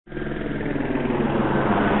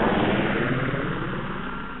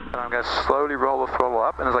going to slowly roll the throttle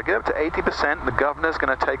up, and as I get up to 80%, the governor's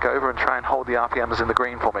going to take over and try and hold the RPMs in the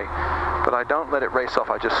green for me. But I don't let it race off,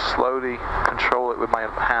 I just slowly control it with my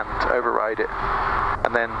hand, override it,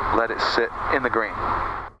 and then let it sit in the green.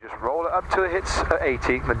 Just roll it up till it hits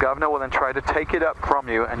 80, the governor will then try to take it up from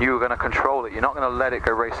you, and you're going to control it. You're not going to let it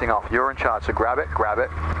go racing off. You're in charge, so grab it,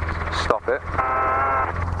 stop it.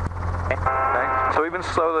 Okay. So even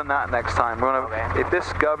slower than that next time. If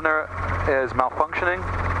this governor is malfunctioning,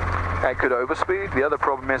 it could overspeed. The other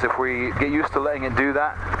problem is if we get used to letting it do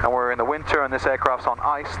that, and we're in the winter and this aircraft's on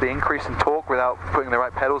ice, the increase in torque without putting the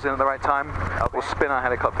right pedals in at the right time will spin our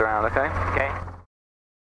helicopter around, okay? Okay.